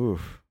 4,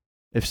 Oof.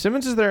 if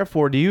Simmons is there at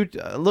 4, do you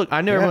look?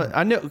 I know, Yeah.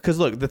 I know, because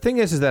look, the thing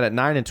is that at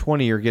 9 and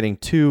 20, you're getting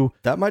two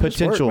That might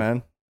potential. just work,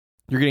 man.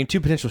 You're getting 2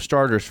 potential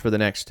starters for the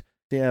next.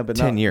 Yeah, but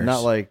 10 years.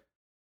 Not like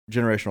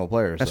generational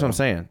players. That's though. what I'm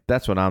saying.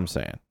 That's what I'm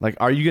saying. Like,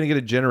 are you going to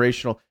get a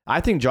generational? I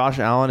think Josh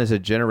Allen is a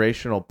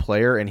generational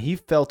player, and he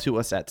fell to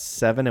us at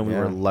 7, and we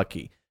were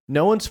lucky.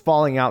 No one's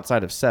falling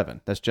outside of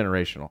 7. That's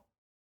generational.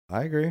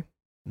 I agree.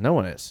 No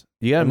one is.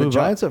 You got to And move the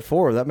Giants up. at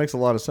 4, that makes a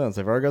lot of sense.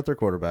 They've already got their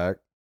quarterback.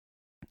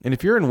 And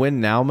if you're in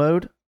win now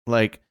mode,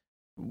 like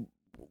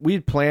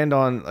we'd planned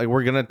on, like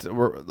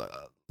Well,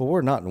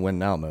 we're not in win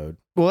now mode.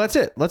 well, that's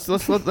it.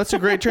 That's a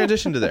great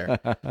transition to there.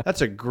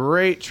 That's a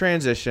great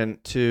transition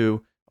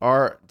to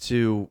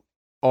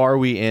are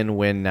we in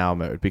win now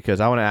mode? Because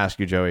I want to ask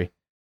you, Joey,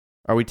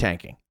 are we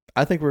tanking?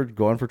 I think we're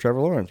going for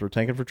Trevor Lawrence. We're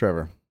tanking for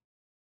Trevor.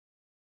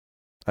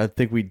 I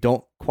think we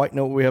don't quite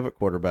know what we have at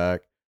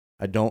quarterback.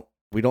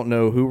 We don't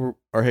know who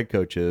our head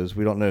coach is.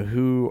 We don't know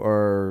who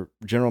our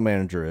general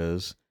manager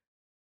is.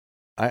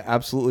 I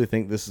absolutely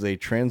think this is a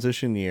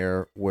transition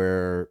year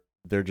where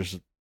they're just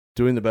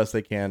doing the best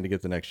they can to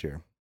get the next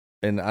year.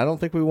 And I don't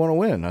think we want to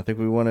win. I think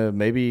we want to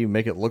maybe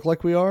make it look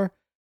like we are,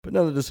 but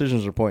none of the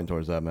decisions are pointing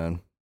towards that,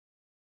 man.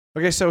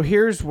 Okay, so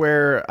here's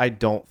where I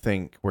don't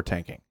think we're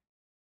tanking.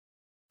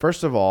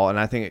 First of all, and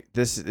I think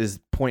this is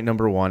point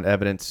number 1,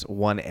 evidence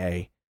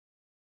 1A.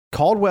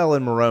 Caldwell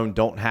and Marone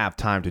don't have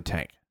time to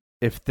tank.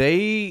 If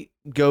they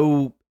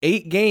go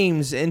 8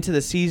 games into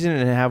the season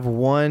and have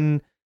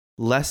won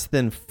less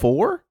than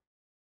 4,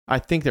 I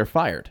think they're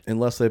fired.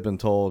 Unless they've been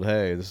told,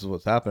 hey, this is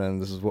what's happening.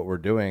 This is what we're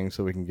doing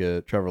so we can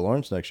get Trevor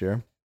Lawrence next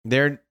year.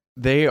 There's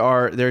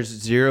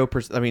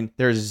 0%. I mean,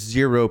 there's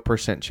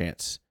 0%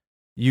 chance.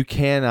 You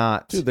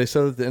cannot. Dude, they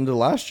said at the end of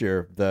last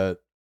year that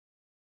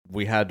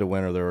we had to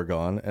win or they were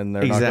gone, and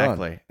they're not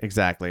gone.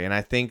 Exactly. And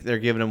I think they're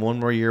giving him one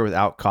more year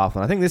without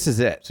Coughlin. I think this is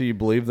it. So you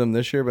believe them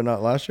this year, but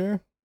not last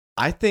year?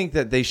 I think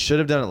that they should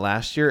have done it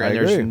last year, and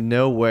there's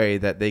no way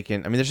that they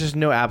can. I mean, there's just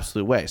no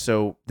absolute way.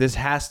 So this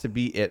has to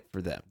be it for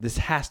them. This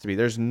has to be.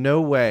 There's no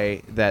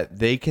way that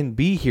they can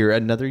be here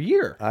another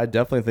year. I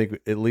definitely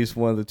think at least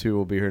one of the two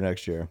will be here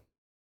next year,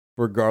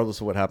 regardless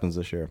of what happens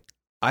this year.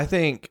 I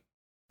think.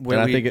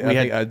 I think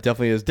it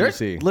definitely is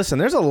DC. Listen,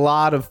 there's a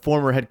lot of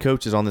former head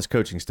coaches on this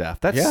coaching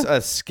staff. That's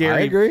a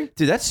scary. I agree,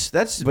 dude.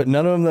 That's. But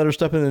none of them that are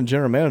stepping in the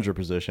general manager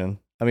position.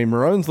 I mean,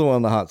 Marone's the one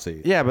on the hot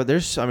seat. Yeah, but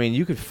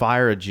you could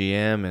fire a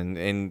GM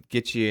and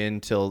get you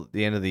until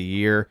the end of the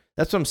year.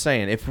 That's what I'm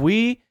saying. If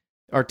we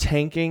are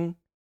tanking,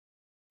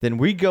 then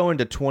we go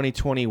into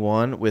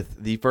 2021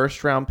 with the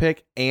first round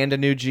pick and a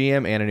new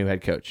GM and a new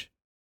head coach.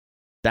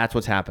 That's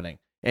what's happening.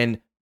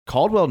 And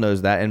Caldwell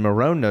knows that, and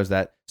Marone knows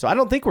that. So I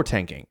don't think we're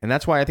tanking. And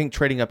that's why I think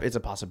trading up is a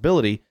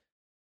possibility.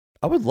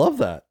 I would love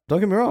that.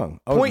 Don't get me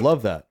wrong. I would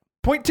love that.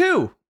 Point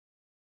 2.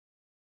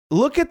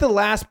 Look at the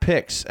last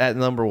picks at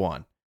number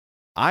 1.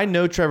 I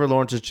know Trevor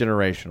Lawrence is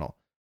generational.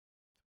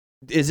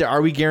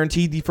 Are we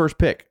guaranteed the first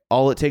pick?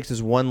 All it takes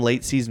is one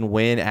late season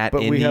win at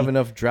Indy. But we have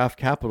enough draft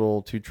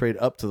capital to trade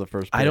up to the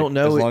first pick. I don't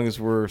know. As long as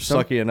we're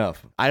sucky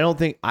enough. I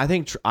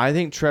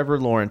think Trevor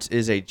Lawrence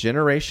is a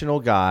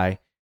generational guy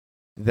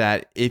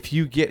that if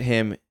you get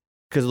him,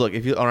 because look,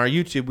 if you on our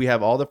YouTube, we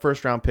have all the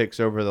first round picks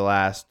over the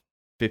last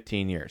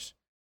 15 years.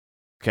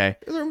 Okay.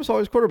 They're almost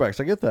always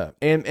quarterbacks. I get that.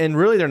 And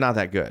really they're not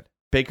that good.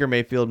 Baker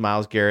Mayfield,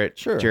 Myles Garrett,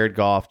 Jared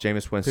Goff,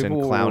 Jameis Winston,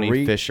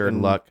 Clowney, Fisher,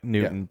 Luck,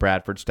 Newton,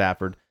 Bradford,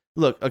 Stafford.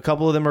 Look, a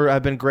couple of them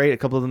have been great. A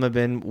couple of them have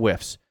been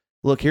whiffs.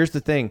 Look, here's the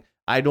thing.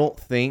 I don't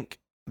think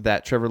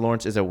that Trevor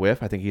Lawrence is a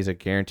whiff. I think he's a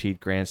guaranteed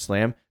grand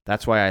slam.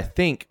 That's why I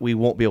think we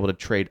won't be able to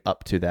trade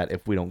up to that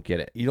if we don't get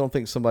it. You don't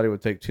think somebody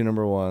would take 2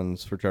 number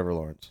 1s for Trevor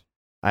Lawrence?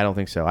 I don't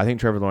think so. I think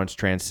Trevor Lawrence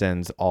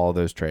transcends all of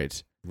those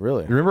trades.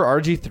 Really? Remember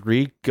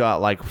RG3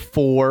 got like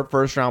 4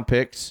 first-round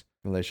picks?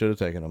 And they should have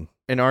taken him.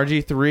 And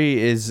RG3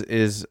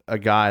 is a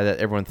guy that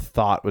everyone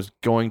thought was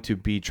going to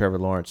be Trevor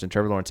Lawrence, and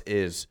Trevor Lawrence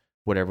is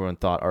what everyone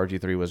thought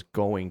RG3 was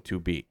going to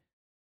be.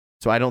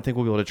 So I don't think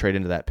we'll be able to trade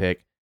into that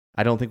pick.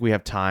 I don't think we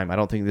have time. I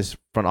don't think this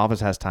front office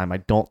has time. I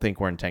don't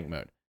think we're in tank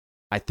mode.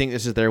 I think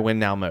this is their win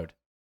now mode.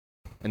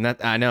 And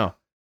that I know.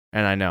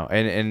 And I know.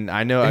 And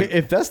I know.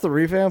 If that's the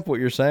revamp, what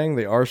you're saying,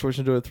 they are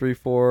switching to a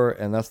 3-4,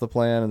 and that's the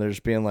plan, and they're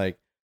just being like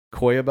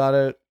coy about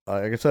it.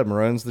 Like I said,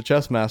 Marone's the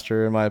chess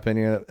master, in my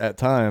opinion, at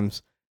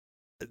times.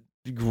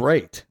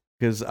 Great,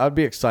 because I'd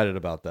be excited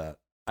about that.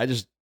 I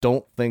just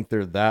don't think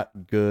they're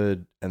that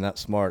good and that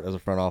smart as a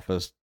front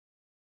office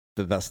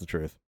that's the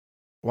truth.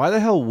 Why the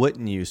hell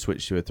wouldn't you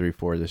switch to a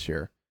 3-4 this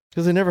year?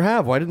 Because they never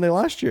have. Why didn't they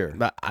last year?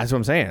 That's what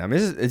I'm saying. I mean,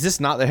 is this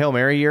not the Hail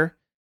Mary year?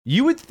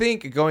 You would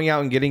think going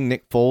out and getting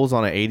Nick Foles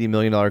on an $80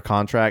 million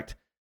contract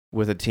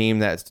with a team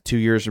that's 2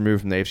 years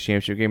removed from the AFC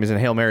Championship game is in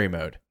Hail Mary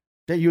mode.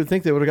 Yeah, you would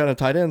think they would have gotten a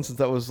tight end since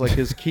that was like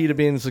his key to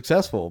being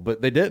successful,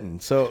 but they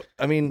didn't. So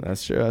I mean,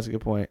 That's true. That's a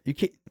good point. you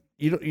can't.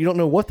 You don't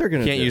know what they're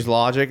going to do. Can't use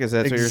logic. Is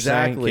that what you're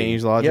saying? Can't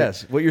use logic.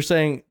 Yes, what you're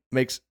saying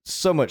makes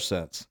so much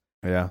sense.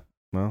 Yeah.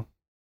 Well,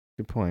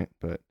 good point.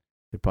 But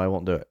they probably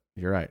won't do it.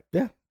 You're right.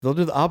 Yeah, they'll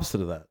do the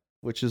opposite of that,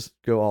 which is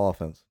go all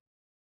offense.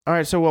 All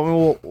right.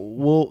 So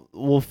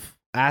we'll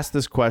ask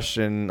this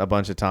question a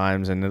bunch of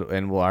times,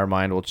 and our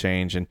mind will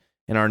change. And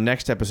in our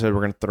next episode, we're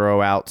going to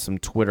throw out some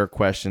Twitter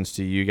questions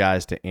to you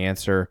guys to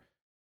answer.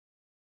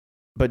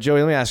 But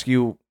Joey, let me ask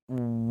you: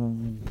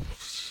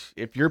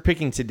 if you're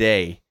picking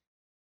today,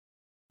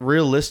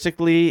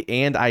 realistically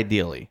and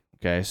ideally,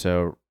 okay,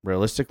 so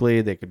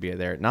realistically, they could be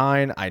there at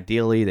 9.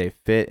 Ideally, they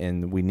fit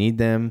and we need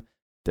them.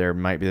 There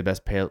might be the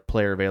best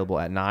player available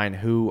at 9.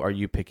 Who are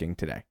you picking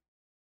today?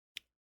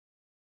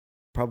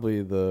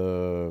 Probably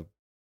the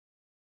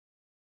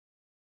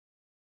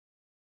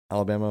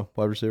Alabama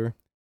wide receiver.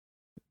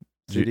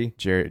 Judy?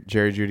 Jerry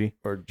Judy?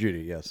 Or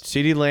Judy, yes.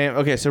 CeeDee Lamb.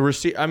 Okay, so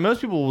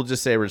most people will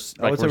just say I would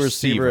say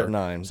receiver at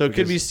 9. So it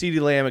could be CeeDee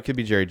Lamb, it could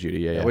be Jerry Judy.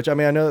 Yeah. Which, I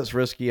mean, I know that's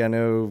risky. I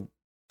know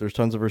there's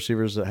tons of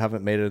receivers that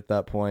haven't made it at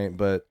that point,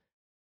 but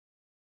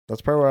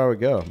that's probably where I would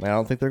go. Man, I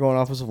don't think they're going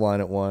offensive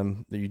line at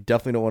 1. You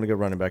definitely don't want to go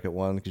running back at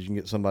 1 because you can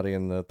get somebody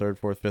in the 3rd,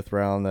 4th, 5th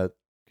round that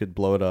could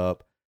blow it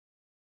up.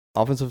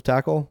 Offensive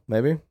tackle,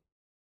 maybe.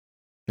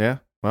 Yeah.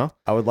 Well,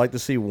 I would like to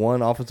see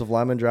one offensive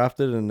lineman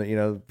drafted, and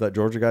that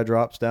Georgia guy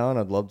drops down.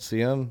 I'd love to see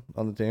him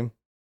on the team.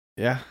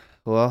 Yeah.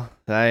 Well,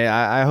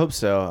 I hope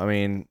so. I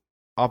mean,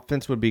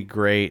 offense would be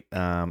great.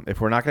 If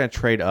we're not going to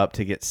trade up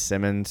to get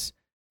Simmons.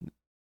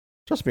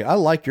 Trust me, I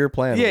like your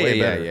plan way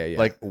better. Yeah.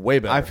 Like, way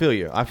better. I feel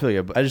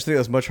you. But I just think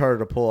that's much harder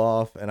to pull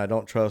off, and I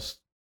don't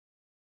trust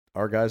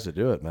our guys to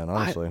do it, man,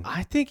 honestly.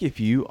 I think if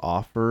you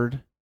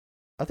offered...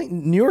 I think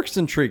New York's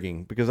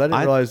intriguing because I didn't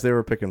realize they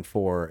were picking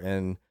 4,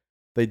 and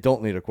they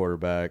don't need a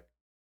quarterback.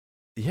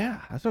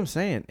 Yeah, that's what I'm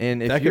saying.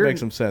 And if that could make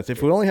some sense.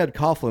 If we only had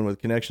Coughlin with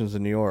connections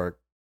in New York,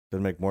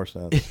 that'd make more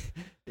sense.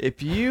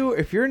 If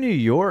you're New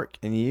York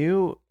and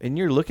you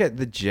look at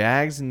the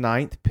Jags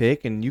 9th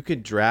pick and you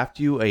could draft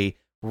you a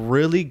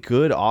really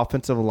good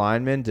offensive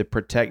lineman to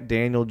protect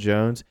Daniel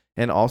Jones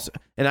it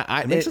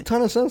makes a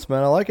ton of sense,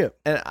 man. I like it.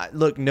 And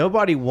look,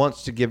 nobody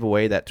wants to give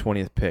away that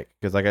 20th pick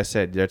because, like I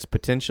said, there's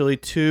potentially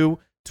 2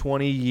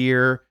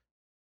 20-year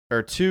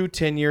or 2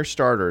 10-year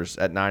starters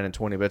at 9 and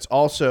 20, but it's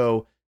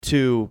also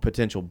 2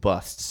 potential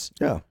busts.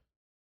 Yeah,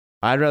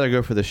 I'd rather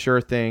go for the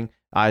sure thing.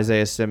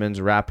 Isaiah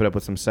Simmons, wrap it up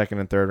with some 2nd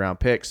and 3rd round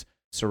picks,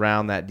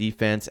 surround that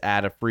defense,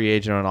 add a free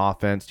agent on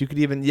offense. You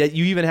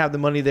even have the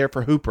money there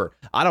for Hooper.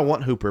 I don't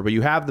want Hooper, but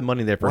you have the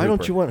money there for Hooper. Why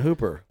don't you want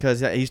Hooper? Because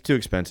he's too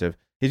expensive.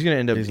 He's going to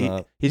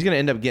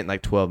end up getting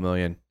like $12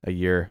 million a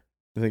year.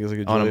 You think it's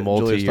like a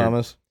Julius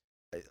Thomas?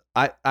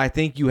 I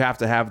think you have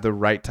to have the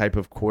right type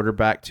of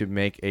quarterback to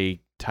make a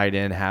tight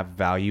end have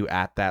value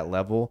at that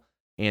level.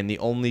 And the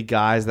only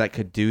guys that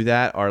could do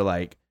that are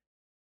like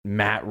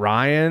Matt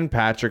Ryan,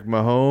 Patrick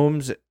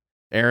Mahomes,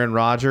 Aaron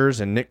Rodgers,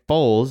 and Nick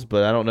Foles.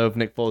 But I don't know if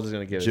Nick Foles is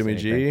going to give Jimmy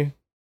us anything. G.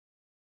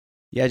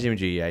 Yeah, Jimmy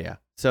G. Yeah.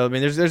 So I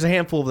mean, there's a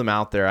handful of them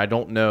out there. I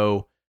don't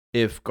know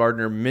if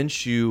Gardner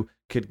Minshew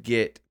could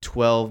get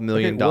 $12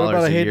 million what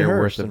about a Hayden year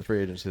Hurst worth in of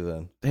free agency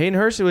then? Hayden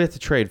Hurst would have to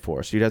trade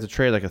for. So you'd have to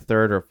trade like a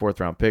 3rd or a 4th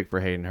round pick for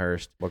Hayden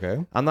Hurst.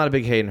 Okay. I'm not a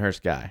big Hayden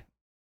Hurst guy.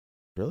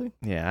 Really?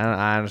 Yeah,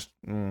 I just,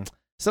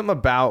 something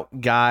about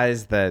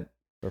guys that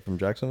are from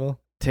Jacksonville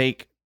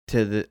take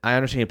to the. I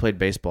understand he played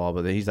baseball,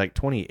 but he's like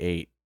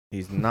 28.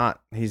 He's not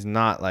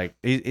like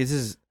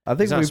he's. I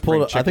think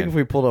if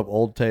we pulled up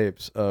old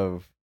tapes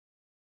of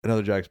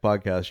another Jags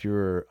podcast, you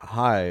were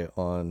high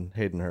on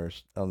Hayden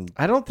Hurst.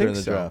 I don't think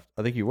the so. Draft.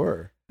 I think you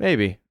were.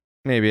 Maybe.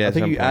 I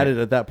think you added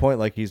at that point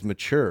like he's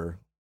mature.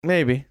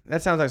 Maybe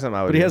that sounds like something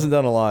I would. But he hasn't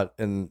done a lot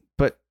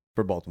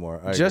for Baltimore.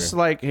 Just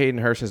like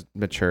Hayden Hurst has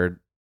matured,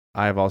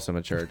 I have also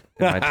matured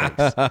in my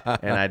takes,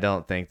 and I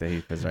don't think that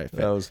he's the right fit.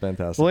 That was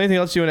fantastic. Well, anything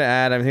else you want to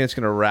add? I think it's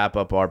going to wrap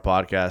up our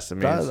podcast. I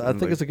mean, I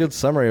think it's a good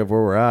summary of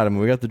where we're at. I mean,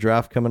 we got the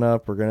draft coming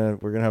up. We're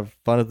gonna have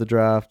fun at the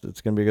draft.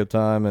 It's gonna be a good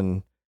time,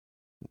 and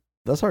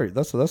that's our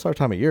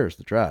time of year is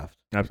the draft.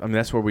 I mean,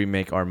 that's where we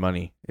make our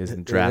money is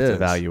in draft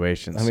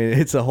evaluations. I mean,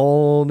 it's a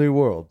whole new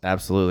world.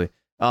 Absolutely.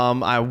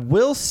 I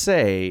will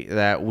say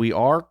that we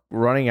are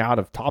running out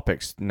of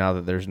topics now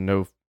that there's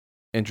no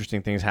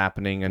interesting things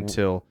happening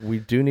until we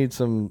do need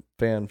some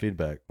fan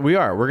feedback. We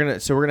are. We're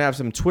gonna have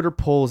some Twitter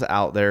polls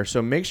out there.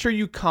 So make sure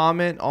you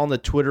comment on the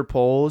Twitter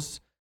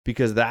polls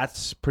because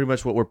that's pretty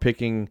much what we're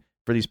picking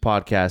for these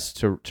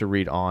podcasts to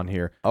read on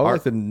here. I would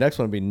like the next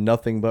one to be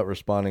nothing but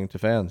responding to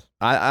fans.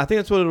 I think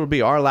that's what it'll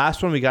be. Our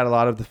last one, we got a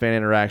lot of the fan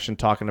interaction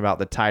talking about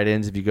the tight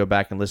ends. If you go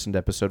back and listen to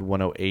episode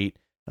 108,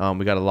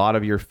 we got a lot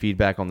of your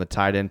feedback on the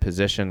tight end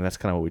position. That's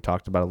kind of what we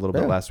talked about a little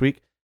bit last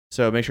week.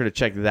 So make sure to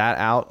check that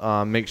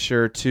out. Make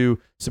sure to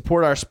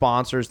support our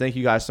sponsors. Thank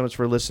you guys so much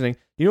for listening.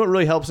 You know what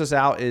really helps us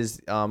out is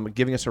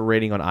giving us a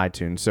rating on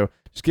iTunes. So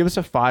just give us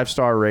a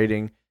 5-star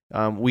rating.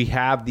 We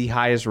have the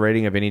highest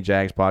rating of any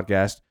Jags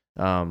podcast.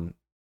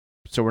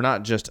 So we're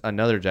not just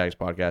another Jags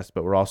podcast,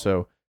 but we're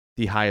also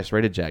the highest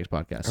rated Jags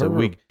podcast. So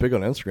we're big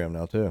on Instagram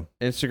now too.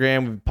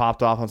 Instagram, we've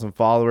popped off on some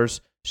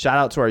followers. Shout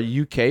out to our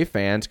UK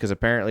fans because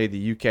apparently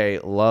the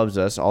UK loves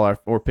us.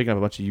 We're picking up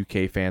a bunch of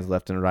UK fans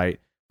left and right.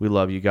 We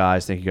love you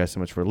guys. Thank you guys so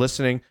much for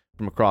listening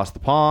from across the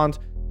pond.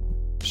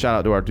 Shout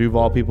out to our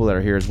Duval people that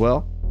are here as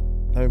well.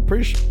 I mean,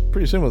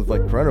 pretty soon with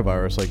like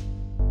coronavirus, like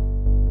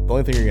the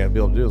only thing you're gonna be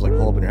able to do is like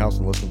hole up in your house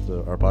and listen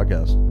to our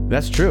podcast.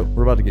 That's true.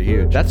 We're about to get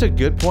huge. That's a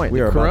good point.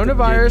 We are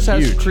coronavirus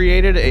has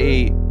created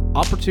a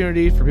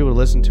opportunity for people to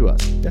listen to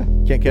us. Yeah,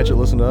 can't catch it.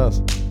 Listen to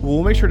us.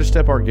 We'll make sure to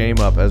step our game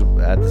up at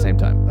the same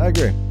time. I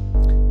agree.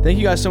 Thank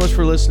you guys so much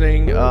for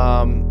listening.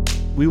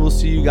 We will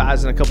see you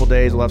guys in a couple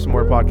days. We'll have some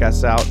more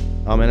podcasts out.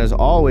 And as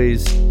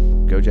always,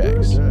 go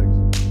Jags. Go Jags.